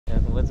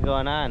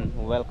going on?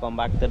 Welcome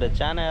back to the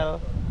channel.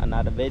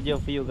 Another video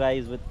for you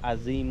guys with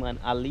Azim and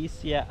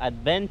Alicia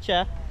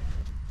adventure.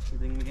 You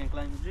think we can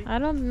climb the tree? I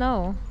don't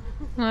know.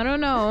 I don't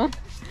know.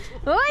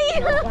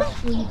 Oi!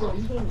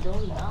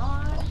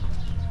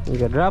 You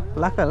can drop.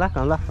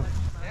 Laka.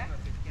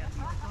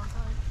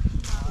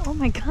 Oh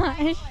my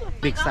gosh.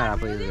 Big star up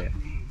there.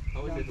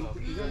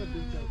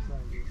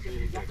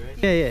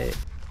 Yeah.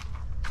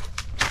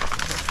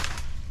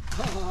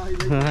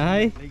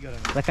 Hi.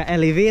 Like an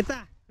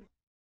elevator.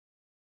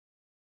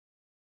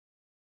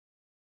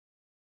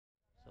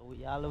 So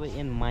we all the way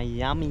in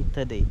Miami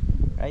today,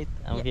 right?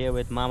 I'm here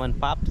with Mom and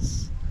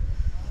Pops.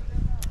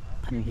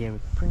 I'm here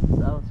with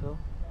Prince also.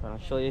 Gonna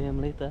show you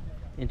him later.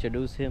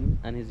 Introduce him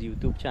and his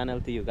YouTube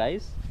channel to you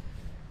guys.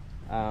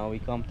 We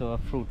come to a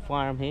fruit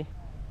farm here.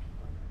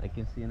 Like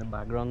you can see in the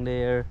background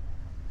there.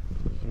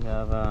 We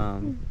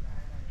have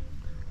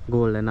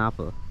golden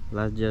apple.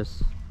 That's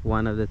just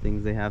one of the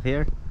things they have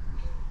here.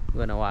 I'm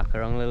gonna walk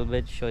around a little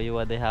bit, show you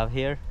what they have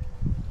here,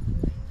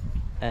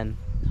 and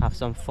have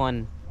some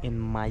fun in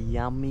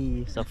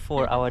Miami. It's a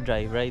 4-hour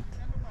drive, right?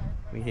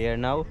 We're here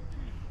now.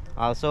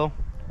 Also,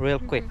 real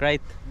quick,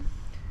 right?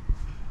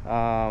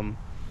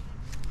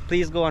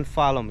 Please go and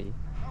follow me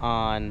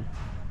on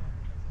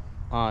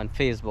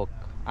Facebook,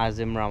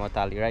 Azim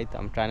Rahamatali, right?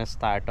 I'm trying to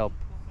start up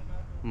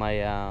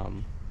my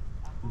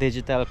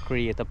digital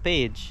creator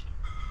page,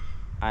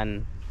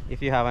 and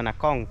if you have an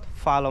account,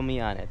 follow me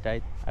on it,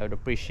 right? I would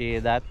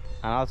appreciate that.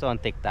 And also on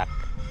TikTok,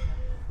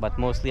 but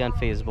mostly on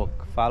Facebook.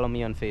 Follow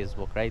me on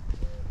Facebook, right?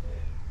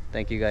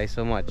 Thank you guys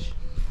so much.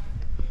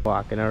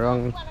 Walking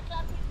around.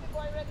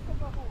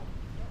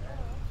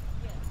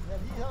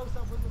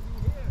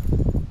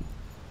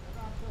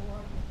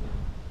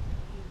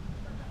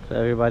 So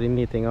everybody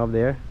meeting up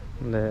there,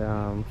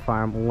 the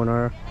farm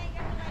owner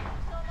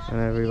and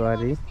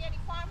everybody.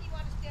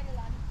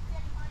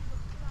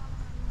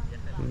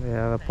 They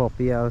have a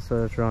puppy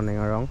also that's running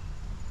around.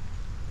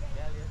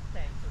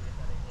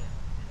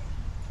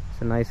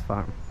 It's a nice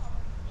farm.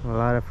 A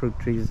lot of fruit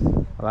trees,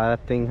 a lot of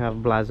things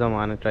have blossom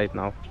on it right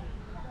now.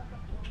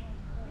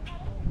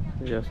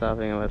 Just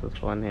having a little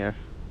fun here.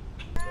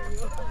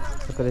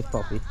 Look at this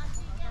puppy.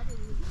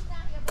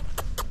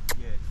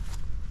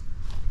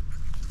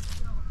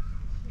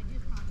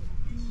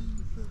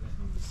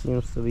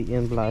 Seems to be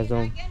in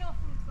blossom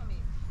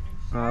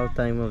all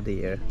time of the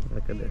year.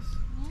 Look at this.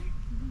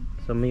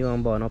 So me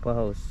want born up a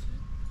house.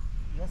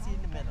 You see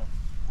in the middle.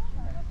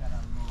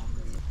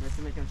 Let's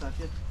make him touch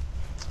it.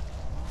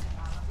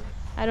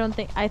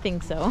 I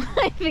think so.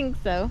 I think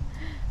so.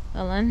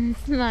 Hold on,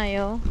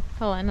 smile.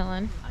 Hold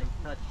on. I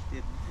touched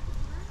it.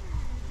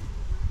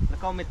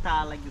 Look how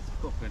metal like this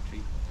coconut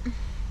tree.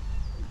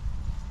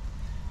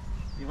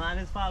 You want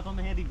this fall from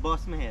my head, he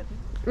bust my head.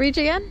 Reach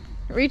again?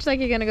 Reach like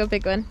you're gonna go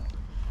pick one.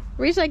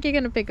 Reach like you're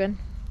gonna pick one.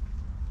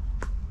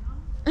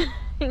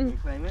 Can you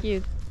climb it?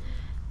 Cute.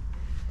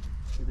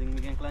 You think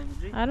we can climb the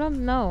tree? I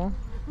don't know.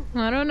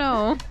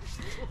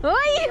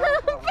 Oi!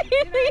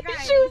 Your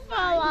shoe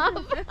fell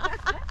off.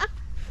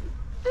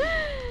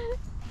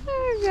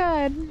 Oh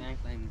god. You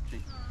can't climb the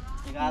tree.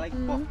 You gotta like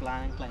pop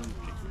plan and climb the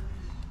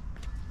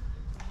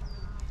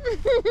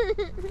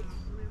tree.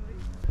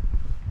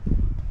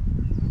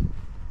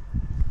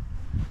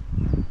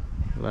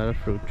 A lot of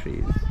fruit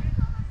trees.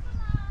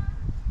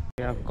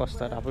 We have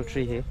custard apple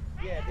tree here.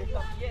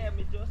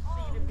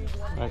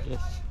 Watch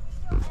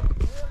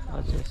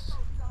this.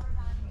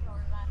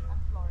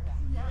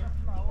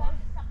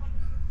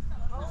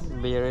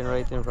 Bearing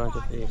right in front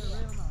of your face.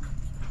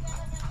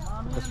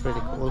 That's pretty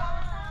cool.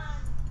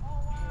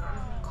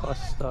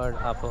 Custard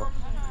apple.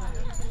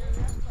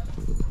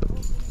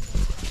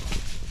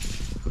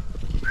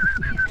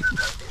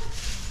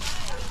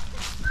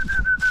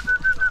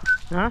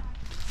 Huh?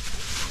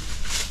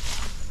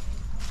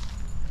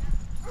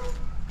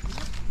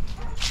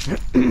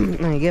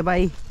 Okay,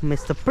 bye,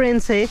 Mr.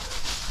 Prince. Hey,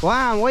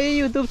 wow, what is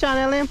your YouTube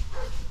channel name?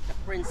 The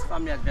Prince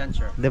Family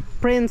Adventure. The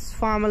Prince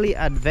Family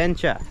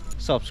Adventure.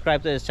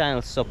 Subscribe to this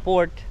channel,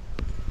 support.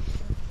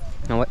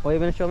 Now, what are you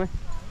gonna show me?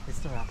 It's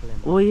the rattling.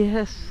 Oh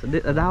yes,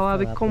 that's how I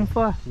become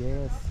for.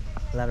 Yes.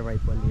 A lot of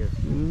ripe one here.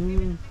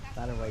 A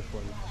lot of ripe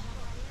one.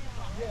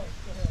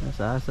 That's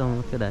awesome.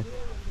 Look at that.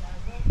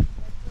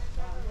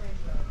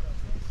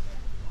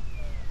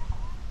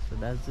 So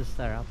that's the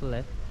star apple,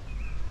 eh?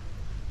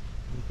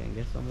 You can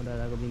get some of that.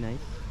 That would be nice.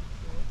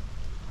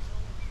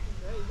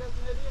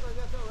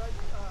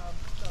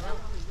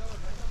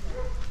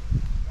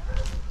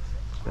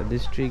 So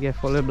this tree get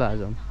full of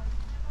blossom.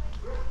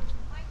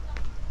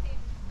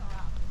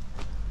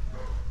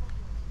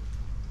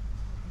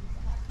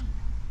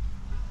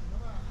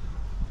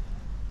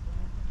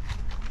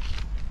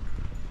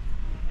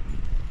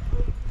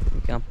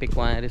 You can pick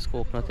one of this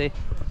coconut, eh?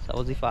 So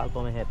what's the fall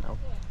on my head now?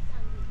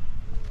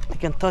 I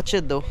can touch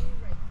it though.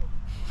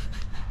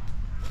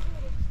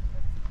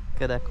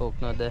 Look at that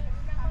coconut there.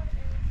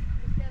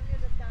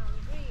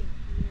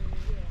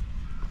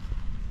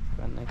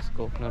 Got next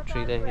coconut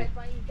tree there.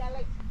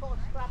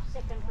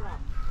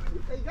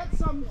 They got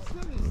some,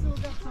 still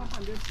got some,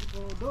 and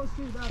those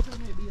two that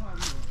maybe have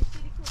more.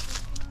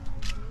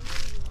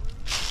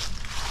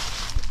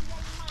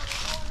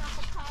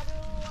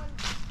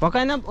 What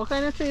kind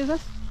of tree is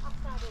this?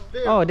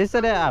 Pear. Oh, this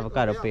is the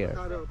avocado Yeah, pear.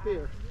 Avocado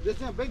pear. This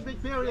is a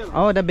big pear, you know.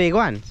 Oh, the big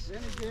ones.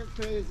 Then it get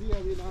crazy,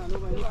 and we don't know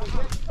when you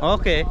forget.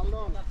 Okay.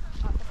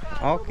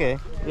 Okay.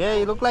 Yeah,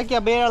 you look like you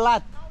bear a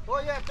lot. Oh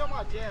yeah, too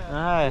much, yeah.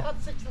 Alright.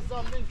 That's 60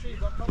 something trees.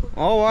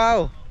 Oh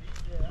wow.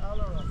 Yeah, all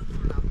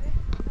around.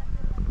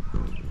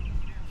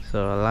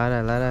 So a lot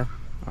of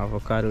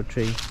avocado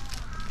tree.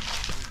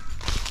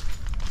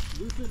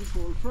 This is the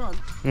cold front.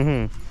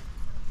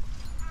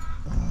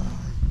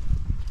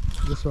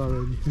 This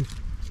already.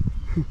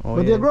 Oh,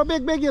 But yeah. they grow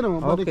big, you know.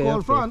 But the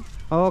cold front.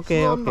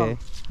 Okay, slow okay. down.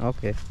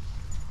 Okay.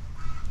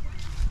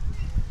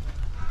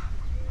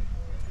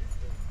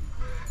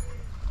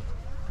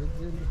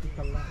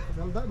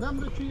 Them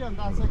the tree and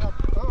that's like a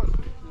those.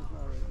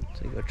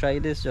 So you go try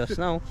this just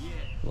now.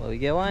 Well, we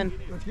get one.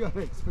 But you gotta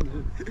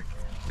explain it.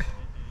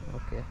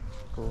 Okay.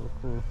 Cool.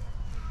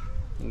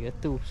 You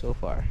get two so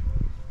far.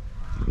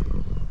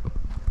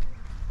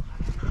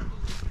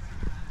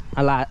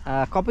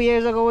 A couple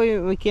years ago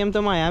we came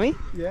to Miami.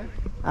 Yeah.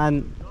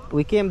 And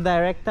we came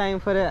direct time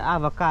for the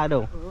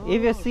avocado.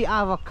 If you see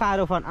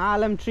avocado from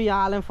Harlem tree,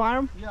 Harlem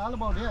farm, Yeah, all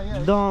about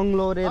yeah.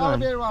 download it All on.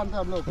 day around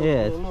them, look.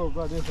 Yes. Look,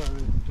 got this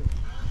already.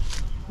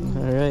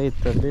 Alright,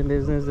 the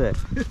business there.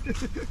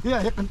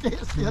 Yeah, you can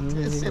taste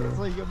it,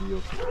 so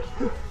you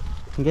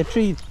can Get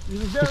three. It's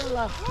very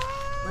last.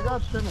 I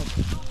got finished.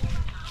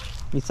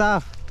 It's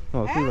off.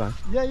 Oh, keep on.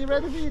 Yeah, you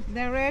ready to eat?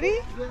 They're ready?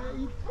 Yeah,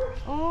 eat.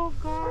 Oh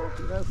God.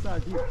 That's how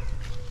you.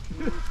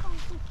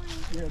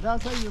 Yeah,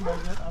 that's how you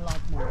might get a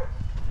lot more.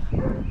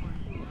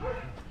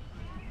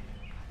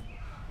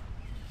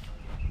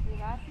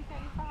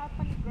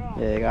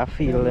 Yeah, you gotta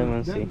feel them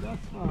and see.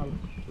 That's all.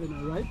 You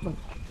know, right? But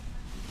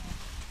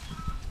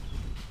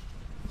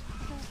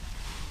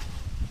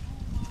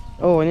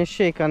Oh, when you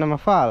shake on them a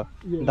fall,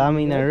 Yeah, that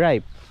means they're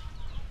ripe.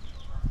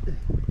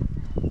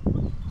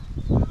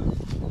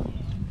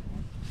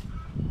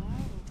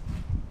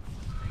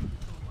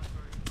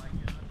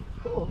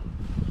 oh,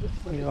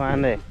 You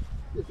want it?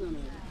 this one.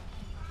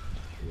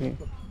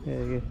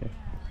 Yeah.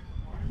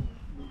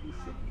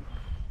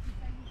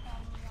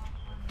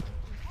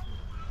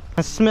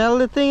 I smell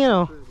the thing, you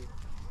know.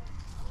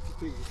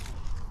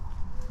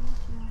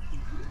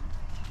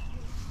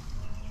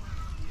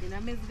 You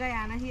know, Miss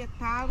Guyana here,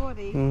 Tago,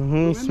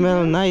 they.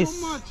 Smell nice.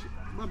 So much,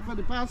 but for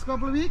the past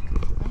couple of weeks,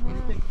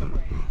 we picked them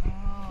up.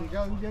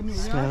 Because we get new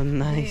Smell yard,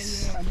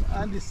 nice.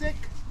 and the sick,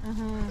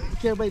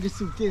 care by the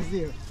suitcase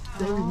there.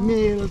 They will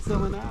mail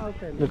someone out.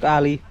 Look,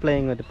 Ali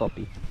playing with the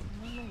puppy.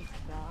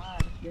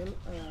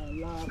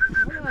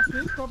 Last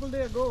week, couple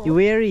days ago, You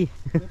weary?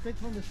 they picked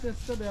from the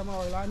sister them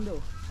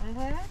Orlando.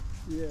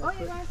 Yeah, Oh,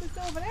 you guys is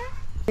over there?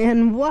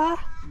 And what?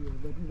 yeah,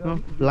 but you Oh,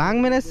 don't,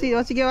 long minute see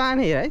what you get on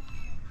here, right?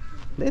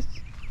 This?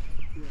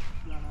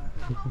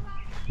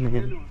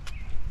 Man.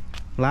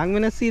 Long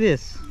minute see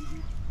this.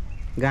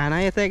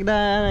 Ghana, you take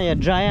that and you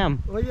dry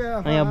them. oh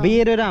yeah, And you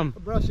beat with them.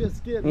 brush your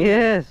skin.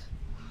 Yes.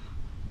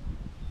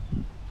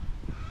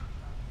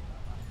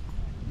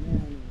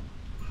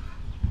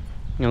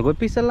 A good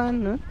piece of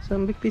land, no?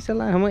 Some big piece of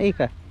land. How many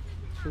acre?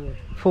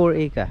 4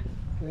 acre.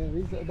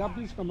 Yeah, that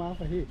piece come off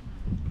of here.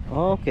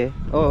 Oh, okay.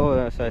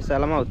 Oh, sorry,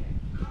 sell them out.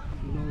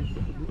 You know,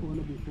 the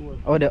owner before.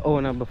 Oh, the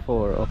owner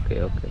before.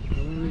 Okay.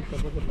 Only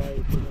supposed to buy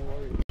it, don't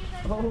worry.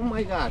 Oh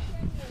my gosh.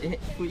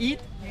 We eat?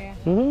 Yeah.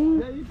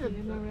 Mm-hmm. Yeah, you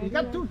can. You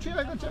got 2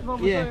 chairs, go check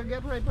over Yeah. there,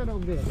 get right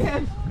over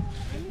there.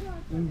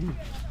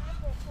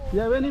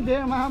 Yeah, when you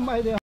there, man,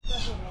 by there.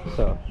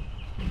 So,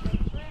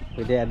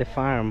 we're there at the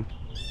farm.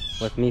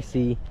 But me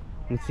see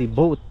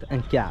boat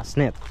and cast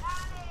net.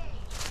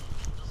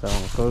 So,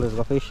 let's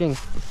go fishing.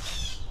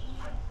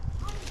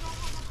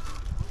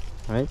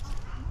 Right?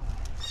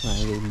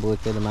 Man get boat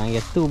with the man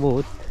get 2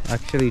 boats.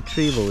 Actually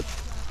 3 boats.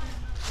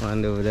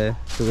 One over there,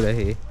 2 over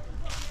here.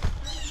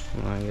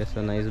 Man gets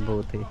a nice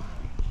boat here.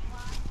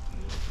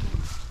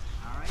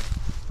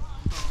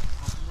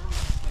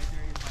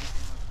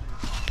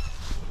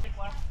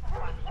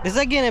 This is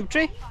a guinea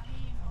tree.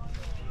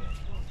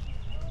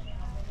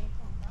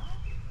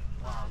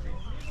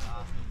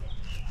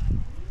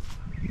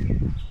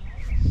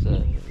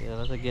 So, yeah,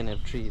 that's a guinea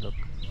tree, look.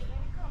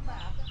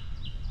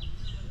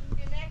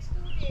 The next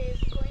 2 days,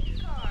 go in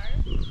the car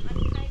and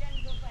hide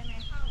and go by my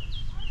house.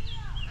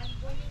 And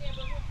go in the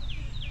neighborhood for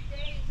 2-3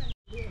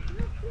 days.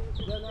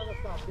 Then never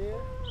stop there.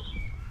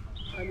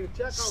 And you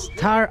check out.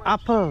 Star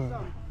apple.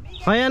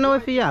 How you know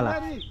if you yalla?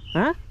 Ready?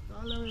 Huh?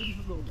 All ready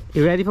to go.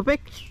 You ready for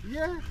pick?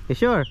 Yeah, You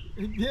sure?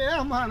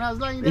 yeah, man. As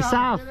long as It's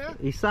soft.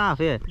 It's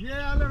soft, yeah.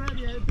 Yeah, all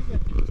ready. I pick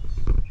it.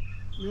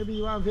 Maybe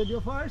you want video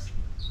first?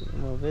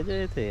 No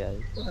video it here.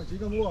 Well, you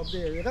can go up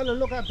there. You gotta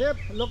look at it.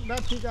 Look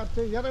that you got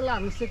to. You got a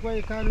long stick where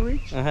you can't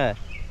reach. Uh-huh.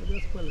 So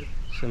just pull it.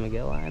 So me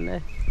get one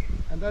there.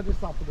 And that is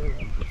stop there.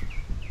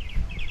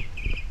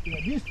 Yeah,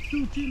 these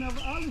 2 trees never,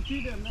 all the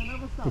 3 them, they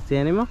never You stop. see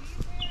any more?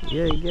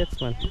 Yeah, you get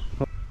one.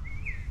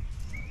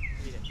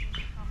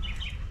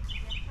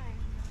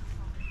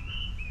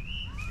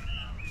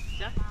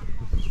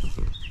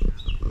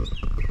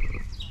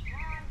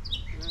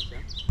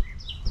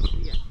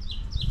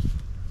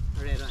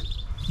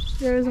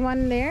 There's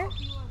one there.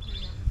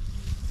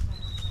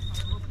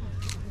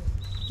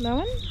 That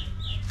one?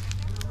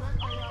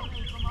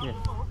 Yeah.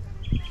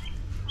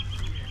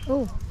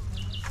 Oh,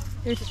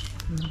 there's.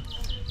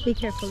 Be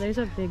careful. There's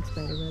a big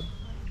spider web.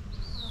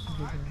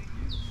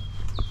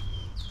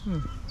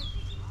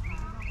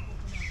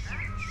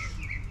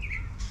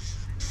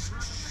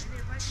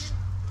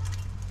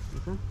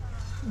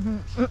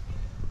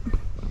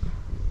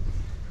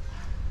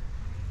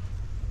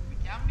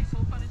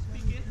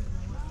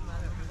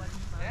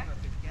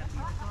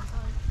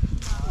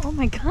 Oh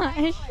my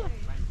gosh.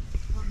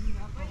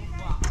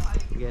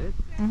 Get it?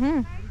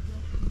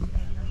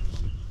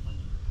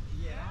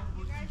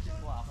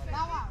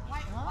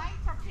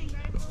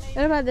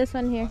 What about this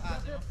one here?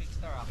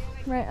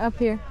 Right up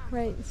here.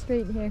 Right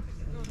straight here.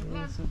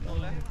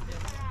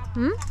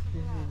 Hmm? Oh,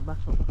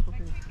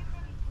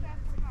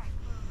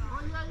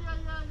 yeah, yeah,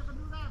 yeah, you can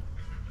do that.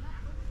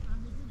 And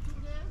within 2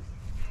 days,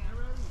 they're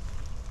ready.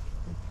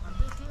 And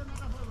they say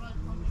another whole right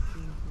from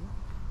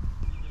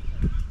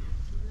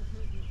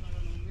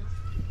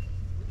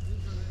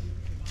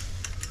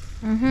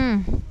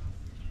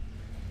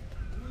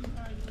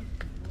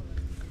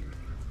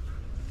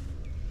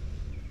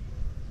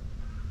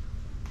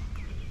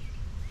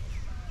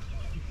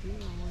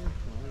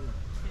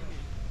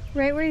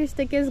Right where your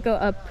stick is, go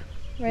up.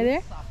 Right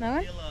there? That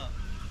one?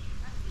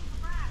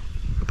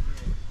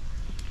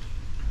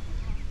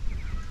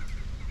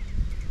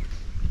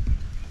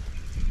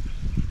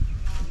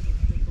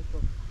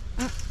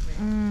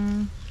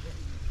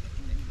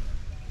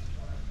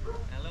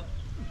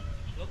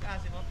 Look,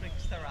 Azim, I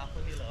fixed the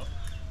Rahamatali.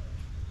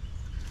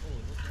 Oh,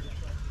 look at this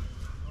one.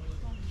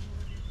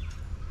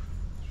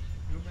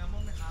 You remember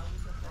my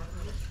house at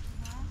Sapadila?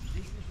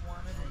 This is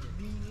one of the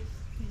meanest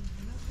things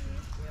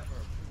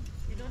ever.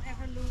 You don't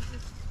ever lose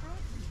this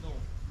fruit? No,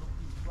 look,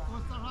 it's one.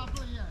 What's the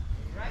rapper here?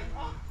 Right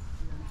up.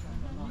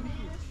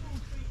 Meanest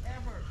fruit tree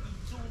ever. You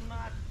do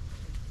not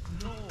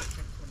know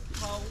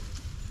how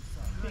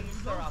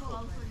things are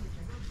apple.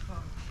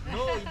 No,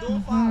 you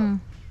don't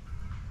fall.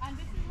 And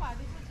this is what?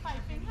 This is 5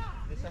 finger?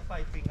 This is a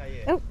 5 finger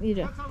here. Oh, you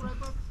do. That's all right,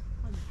 but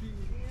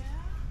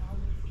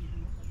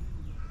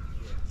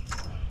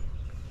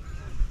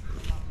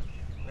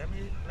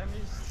Let me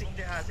stick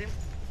the Azim.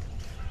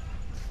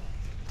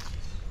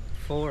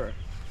 4.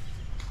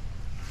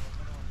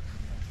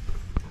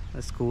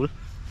 That's cool.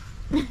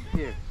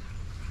 Here.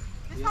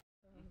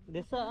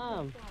 This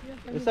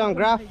on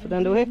graph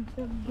then do it.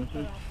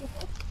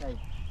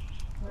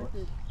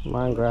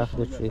 Man graph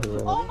the tree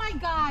here. Oh my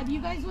God,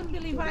 you guys wouldn't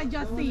believe what I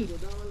just see.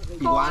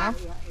 Iguana?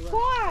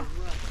 Four!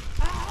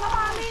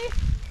 Somali!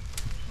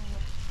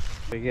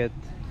 We get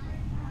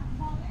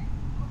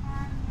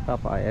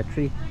papaya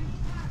tree.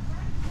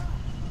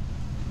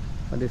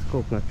 But this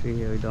coconut tree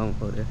here we don't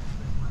go there.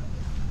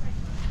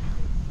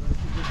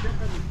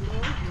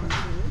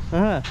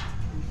 Uh-huh.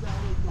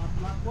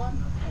 black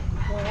one.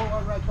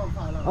 Oh, right from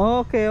Thailand.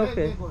 Okay,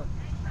 okay. Big one.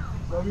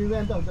 So we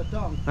went out the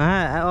tongue.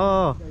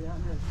 Oh.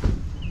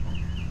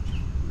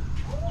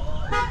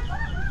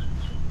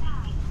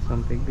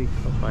 Some big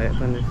papaya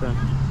on this one.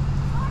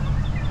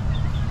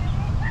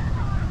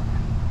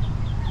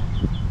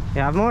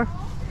 You have more?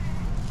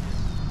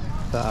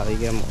 So we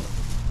get more.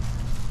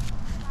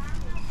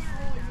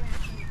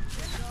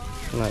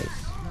 Nice.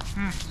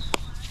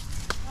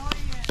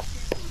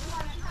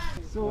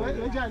 So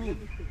where Johnny?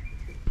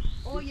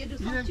 Oh, you do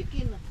some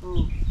chicken.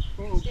 Oh,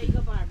 okay. Steak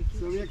or barbecue.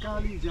 So we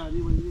call you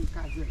Johnny when you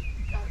catch it.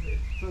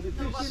 So the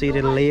fish See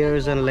the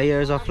layers and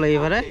layers of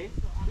flavor there?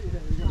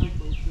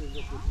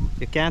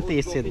 You can't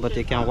taste it, but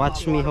you can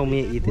watch me how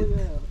me eat it.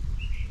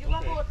 You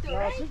want both too,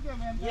 right?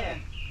 Yeah.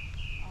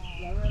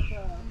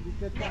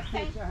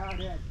 Okay,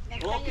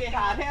 Okay,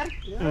 hard hair.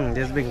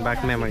 This brings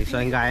back memory. So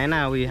in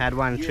Guyana, we had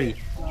one tree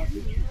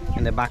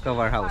in the back of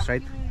our house,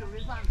 right?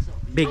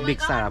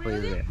 Big star apple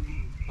is there.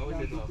 How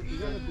is it?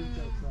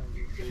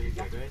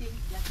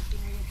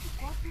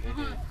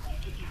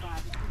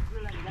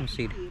 You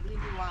see it?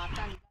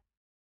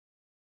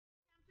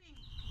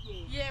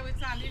 Yeah, with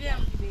Sandy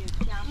them.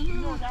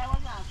 No, that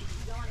was not. You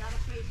don't want another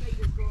place where you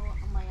just go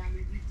on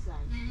Miami beach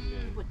side.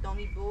 You put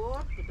donkey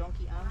boat, put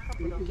donkey anchor,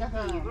 put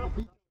donkey table.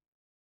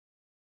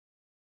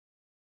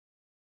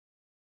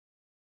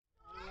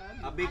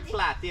 A big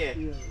flat, yeah. So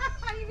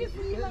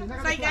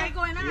you got it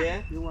going on?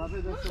 Yeah. You want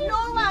to just No,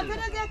 I'm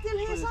gonna get till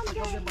here some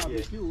game.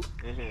 barbecue.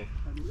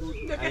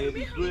 And you'll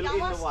be grilled in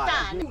the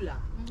water. Cooler.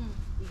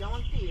 You don't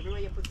want table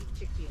where you put the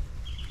chicken.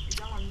 You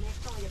don't want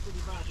next time where you put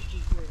the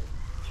barbecue grill.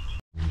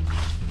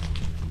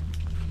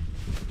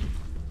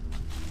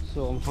 So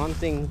I'm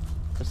hunting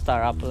the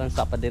star apple and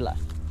Sapadila.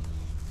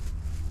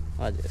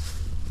 Watch this.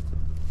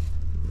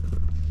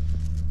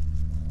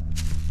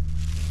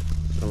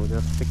 So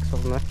just 6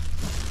 of them,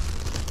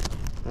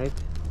 right?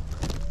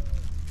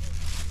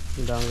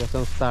 Down get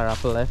some star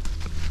apple left.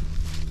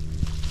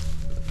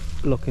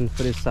 Looking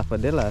for the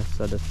Sapadila.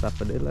 So the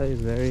Sapadila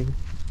is very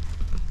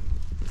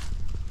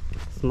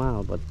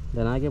small, but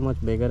then I get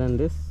much bigger than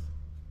this.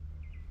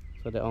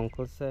 So the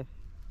uncle said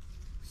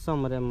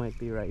some of them might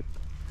be ripe.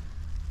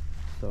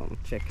 So I'm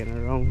checking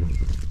around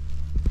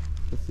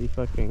to see if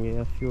I can get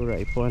a few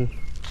ripe ones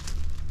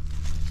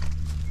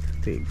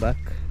to take back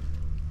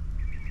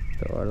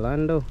to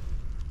Orlando.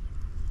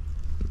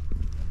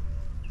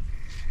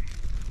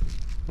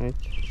 Right,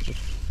 just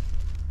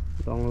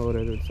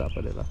downloaded with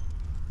Sapadila.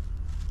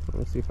 Let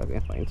me see if I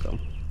can find some.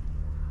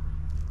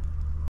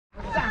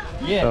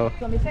 So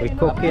we're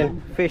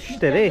cooking fish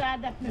today,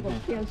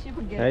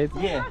 right?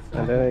 Yeah.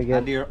 And then I And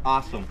get they're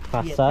awesome.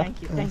 pasta,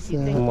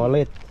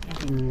 mullet.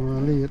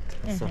 Mullet.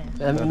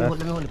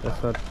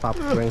 That's what Pops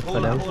brings for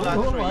them.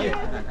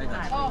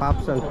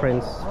 Pops and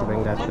Prince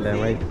bring that to them,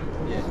 right?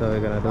 So we're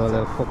gonna do a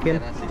little cooking.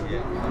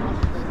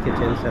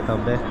 Kitchen set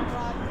up there.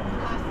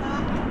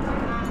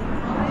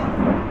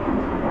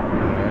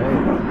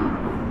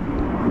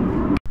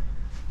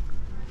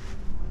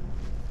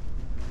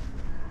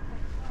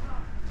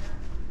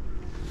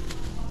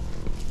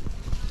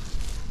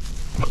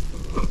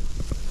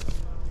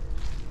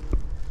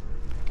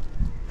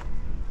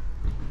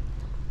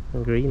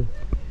 Green.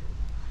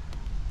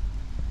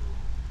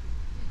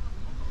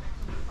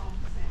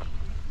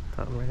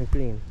 Turmeric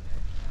green.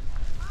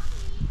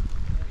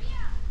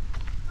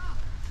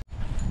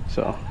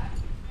 So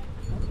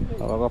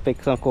I'll go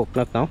pick some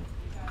coconut now.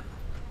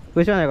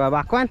 Which one? I got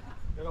back one?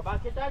 Yeah, we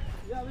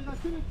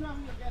got 2 to 12. You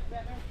get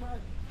better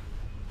first.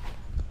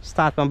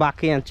 Start from back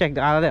here and check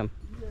all of them.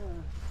 Yeah.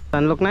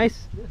 Doesn't look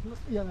nice? This look,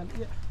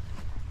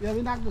 yeah,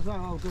 we knock this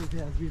one out of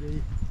here.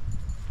 Really.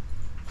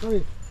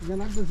 Sorry, you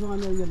knock this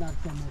one or you knock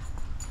some more.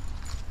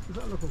 Does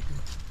that look okay?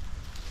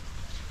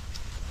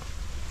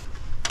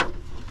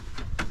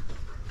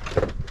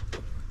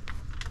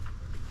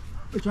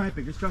 Which one I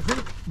pick? This one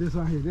here? This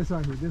one here, this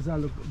one here. This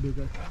one look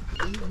bigger.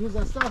 These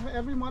are stuff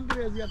every month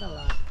we get a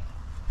lot.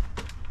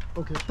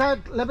 Okay,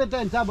 third, let me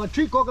tell you, about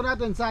 3 coconut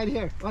inside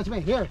here. Watch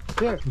me, here.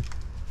 Okay.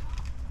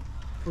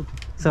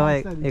 So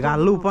you got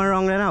a loop on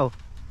wrong there now?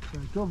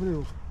 Right, over the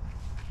hook.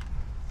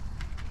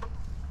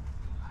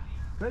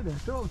 Right there,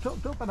 chop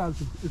it out.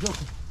 It's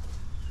okay.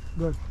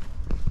 Good.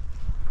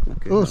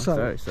 Okay, Oh, no,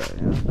 sorry. sorry.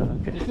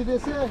 Okay. You see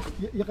this here?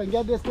 You can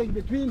get this thing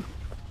between.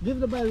 Give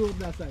the bell rope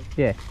that side.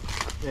 Yeah.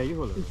 Yeah, you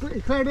hold it.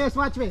 It's clear this,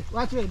 watch me.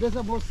 Watch me. This is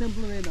the most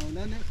simple way now.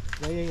 Then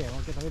Yeah.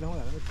 Okay, let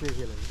me clear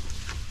here.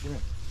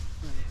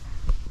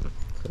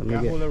 So let me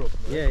Yeah, get- hold the rope.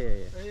 yeah.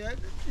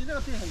 you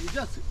don't see how you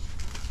just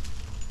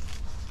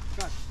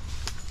cut.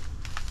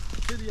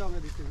 See the young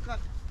edition. Cut.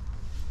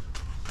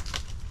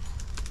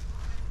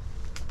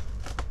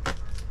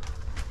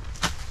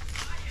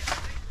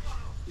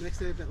 Next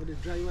time, I will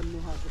dry one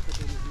more half of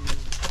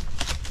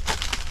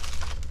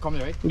it. Come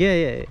here, right?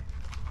 Yeah.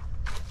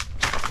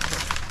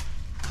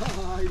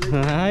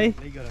 Hi.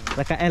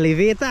 Like an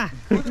elevator.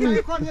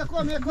 Here,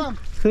 come.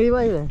 Three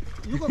by there.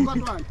 You go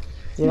cut one.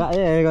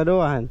 Yeah, you got the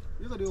one.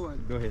 You go do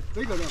one. Go ahead.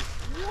 There you go.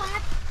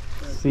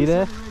 See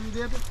there? You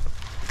did it?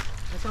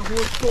 That's a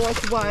whole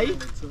course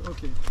wide. So,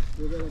 okay.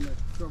 We're gonna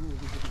come over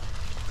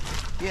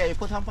here. Yeah, you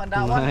put them on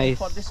that one, Nice.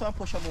 put this one,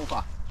 push them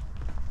over.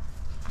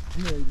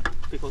 Here you go.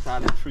 Pick out all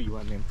the 3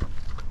 one name.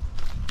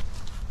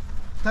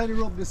 Tie the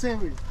rope the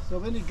same way. So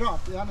when it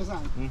drops, you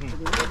understand? Mhm. So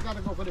the rope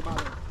gotta go for the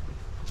bottom.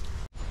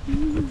 So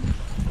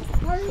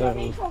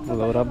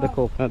load up the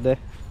coconut there.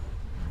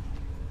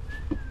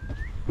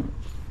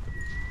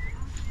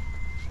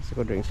 Let's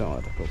go drink some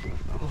of the coconut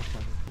now.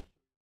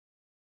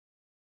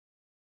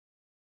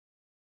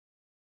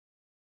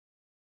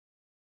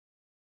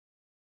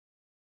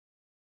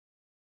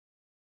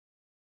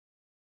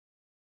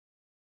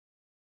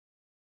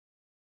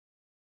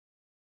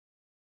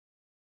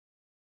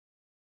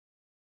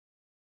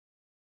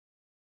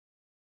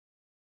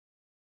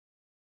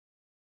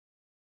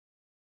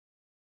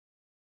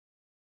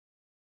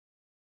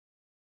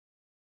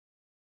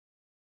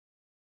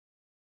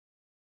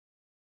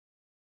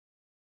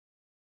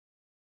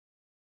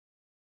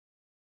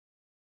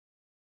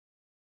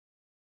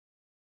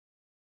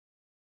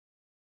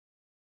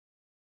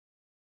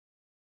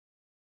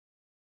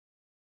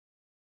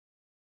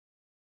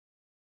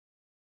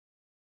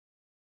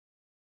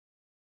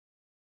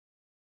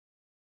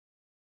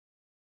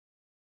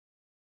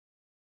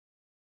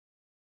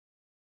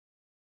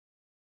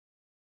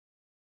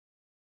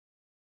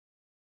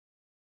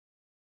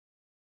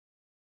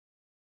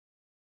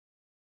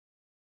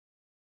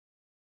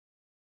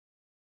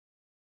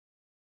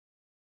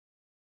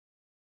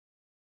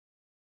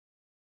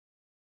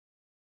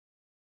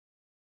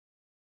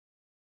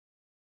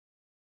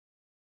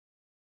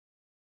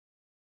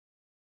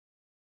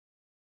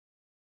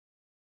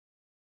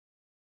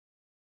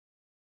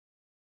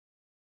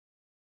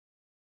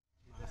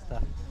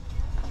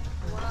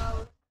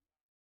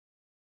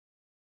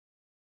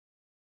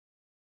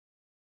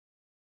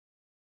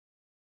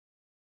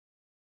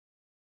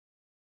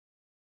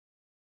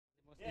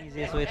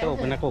 Easiest way to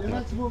open a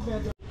coconut. Let's move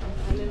that.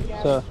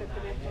 So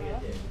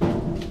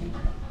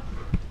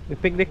we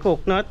pick the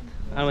coconut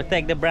and we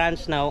take the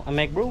branch now and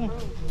make broom.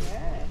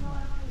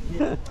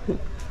 Yes,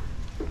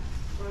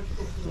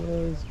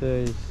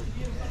 guys.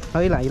 How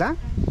you like that?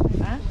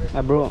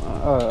 A broom.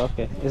 Oh,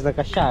 okay. It's like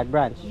a short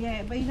branch.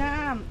 Yeah, but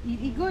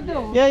it good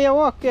though. Yeah, yeah,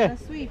 walk, yeah.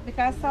 That's sweet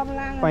because some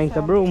long. Find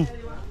the broom.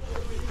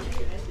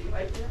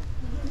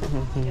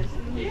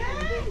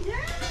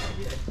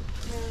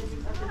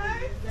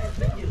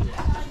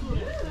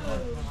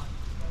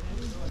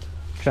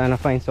 Trying to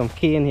find some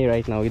cane here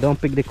right now. We don't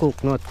pick the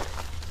coconut.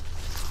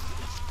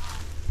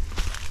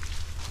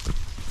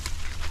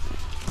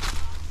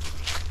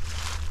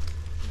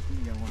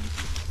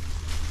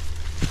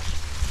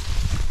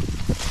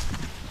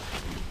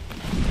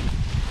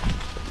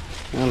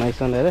 Oh, nice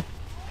one there.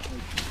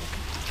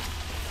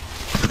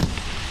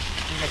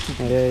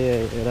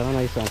 Yeah, that one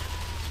nice one.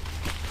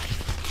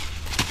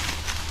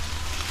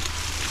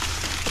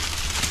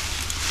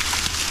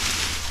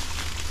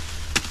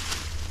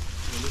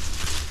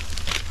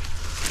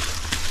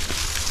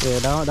 Yeah,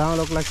 that one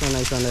look like a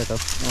nice one there too. Oh,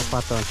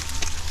 fat one.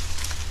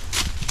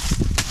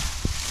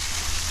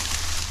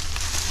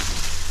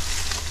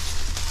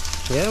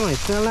 Yeah, man, it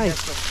smell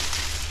nice.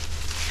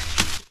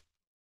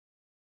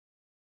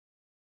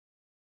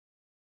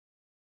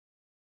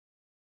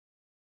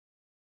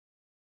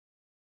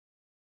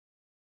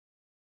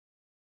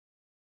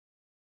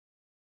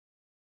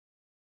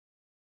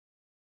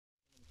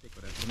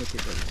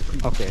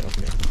 Okay.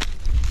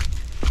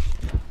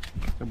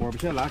 The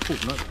barbershop last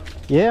cook, no?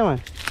 Yeah,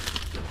 man.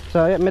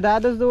 So yeah, my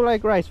dad does do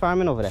like rice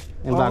farming over there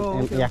in Black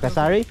in okay,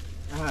 Yakasari.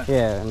 Uh-huh.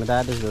 Yeah, my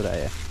dad does do that.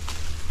 Yeah.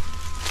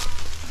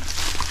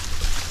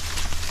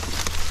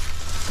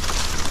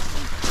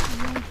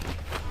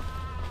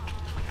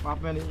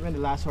 When the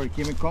last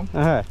hurricane come,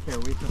 Uh-huh. here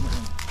we come.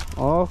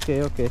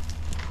 Okay.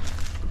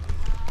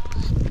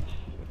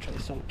 Try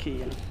some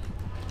cane.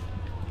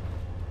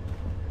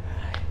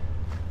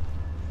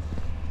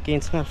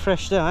 Cane smell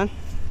fresh there, man.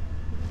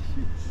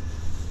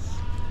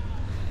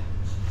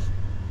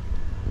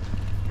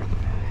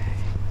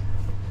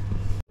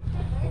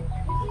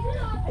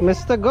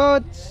 Mr.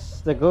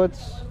 Goats, the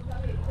goats.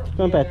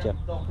 Come pet you.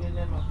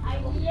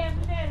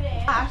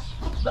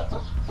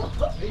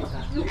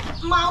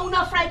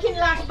 Mauna freaking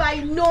last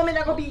by no me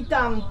na go beat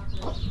them.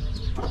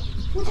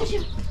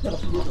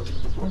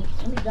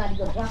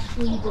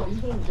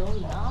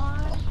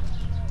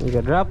 You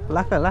can drop,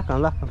 lock him.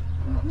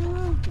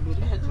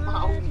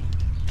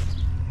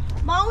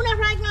 Mauna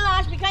freaking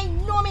last because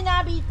no me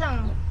na beat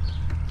them.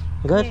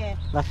 Good? Yeah.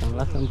 Lock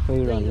him before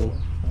you run in.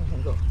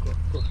 Go.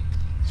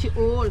 She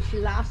old, she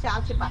last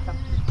out, she bottom.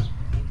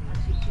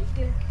 She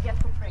still get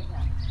too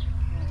pregnant.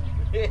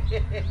 You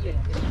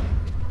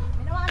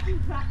know what you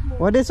drop more.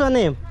 What is your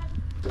name?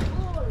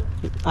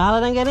 All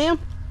of them get name?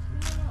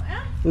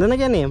 Don't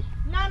get name?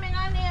 No, me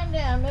not name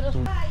them.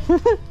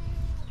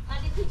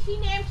 And she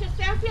named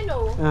herself, you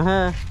know.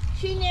 Uh-huh.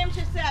 She named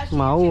herself. She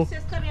Mau. used her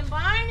sister in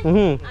barn.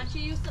 Mm-hmm. And her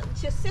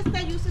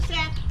sister used to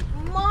say,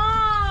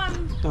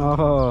 Mom.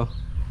 Oh.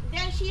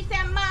 Then she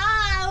said,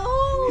 Mau.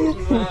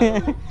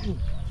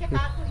 She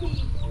got to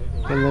eat.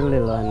 The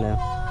little one now.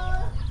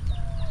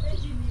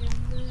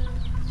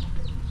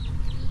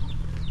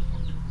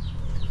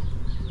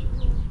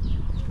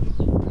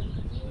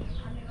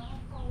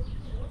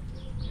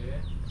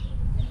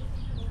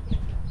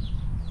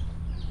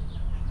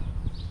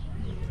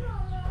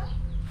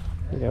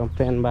 Get one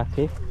pen back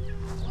here.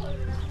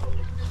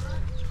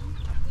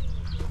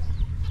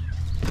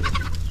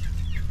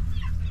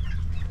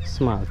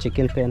 Small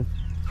chicken pen.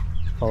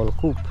 Whole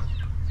coop.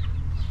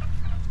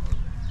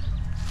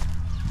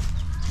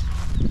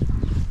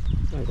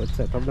 I could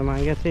set up the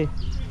manga here.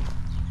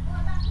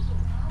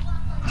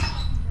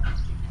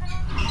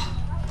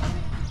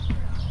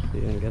 So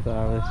you can get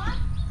our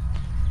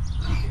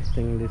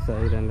thing this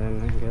side and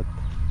then get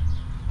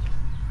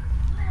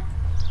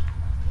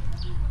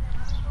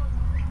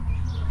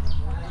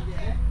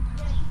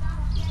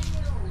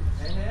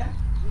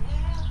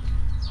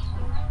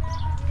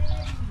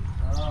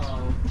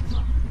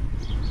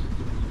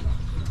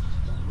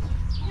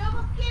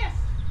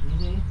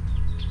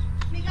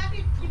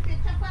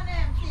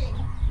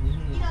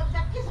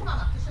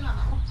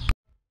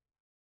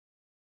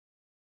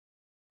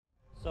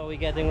So we're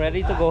getting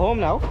ready to go home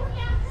now.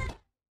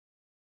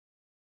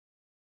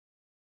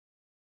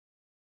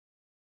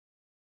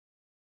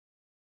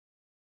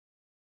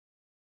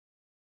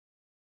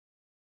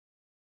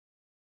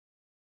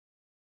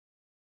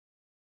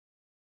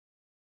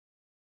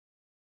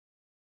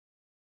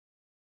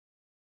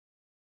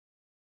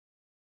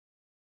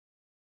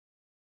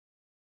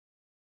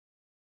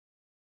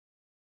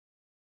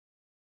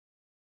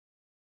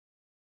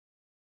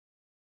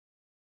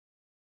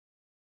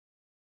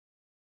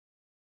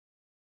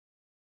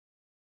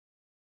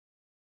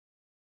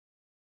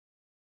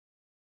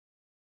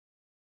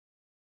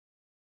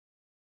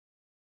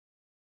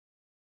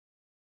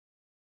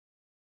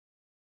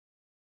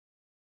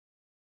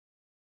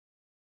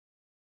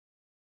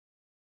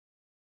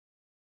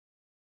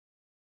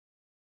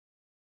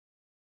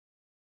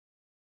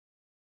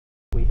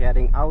 We're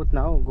heading out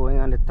now, going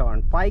on the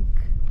turnpike.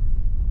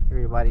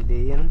 Everybody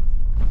there in.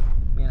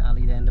 Me and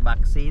Ali there in the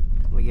back seat.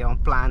 We get on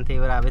plant here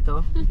with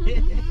Abito.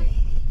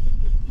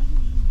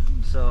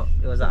 So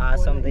it was an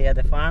awesome day at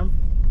the farm.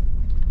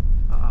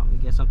 We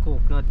get some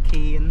coconut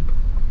cane,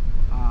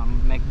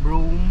 make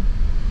broom,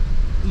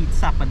 eat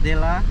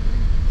sapadilla,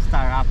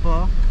 star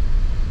apple,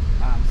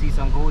 see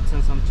some goats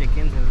and some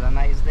chickens. It was a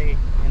nice day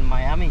in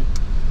Miami.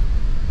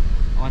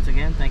 Once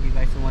again, thank you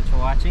guys so much for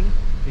watching.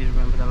 Please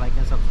remember to like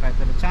and subscribe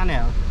to the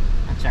channel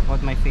and check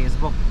out my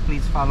Facebook.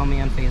 Please follow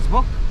me on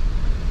Facebook,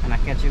 and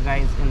I'll catch you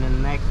guys in the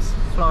next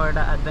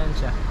Florida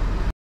adventure.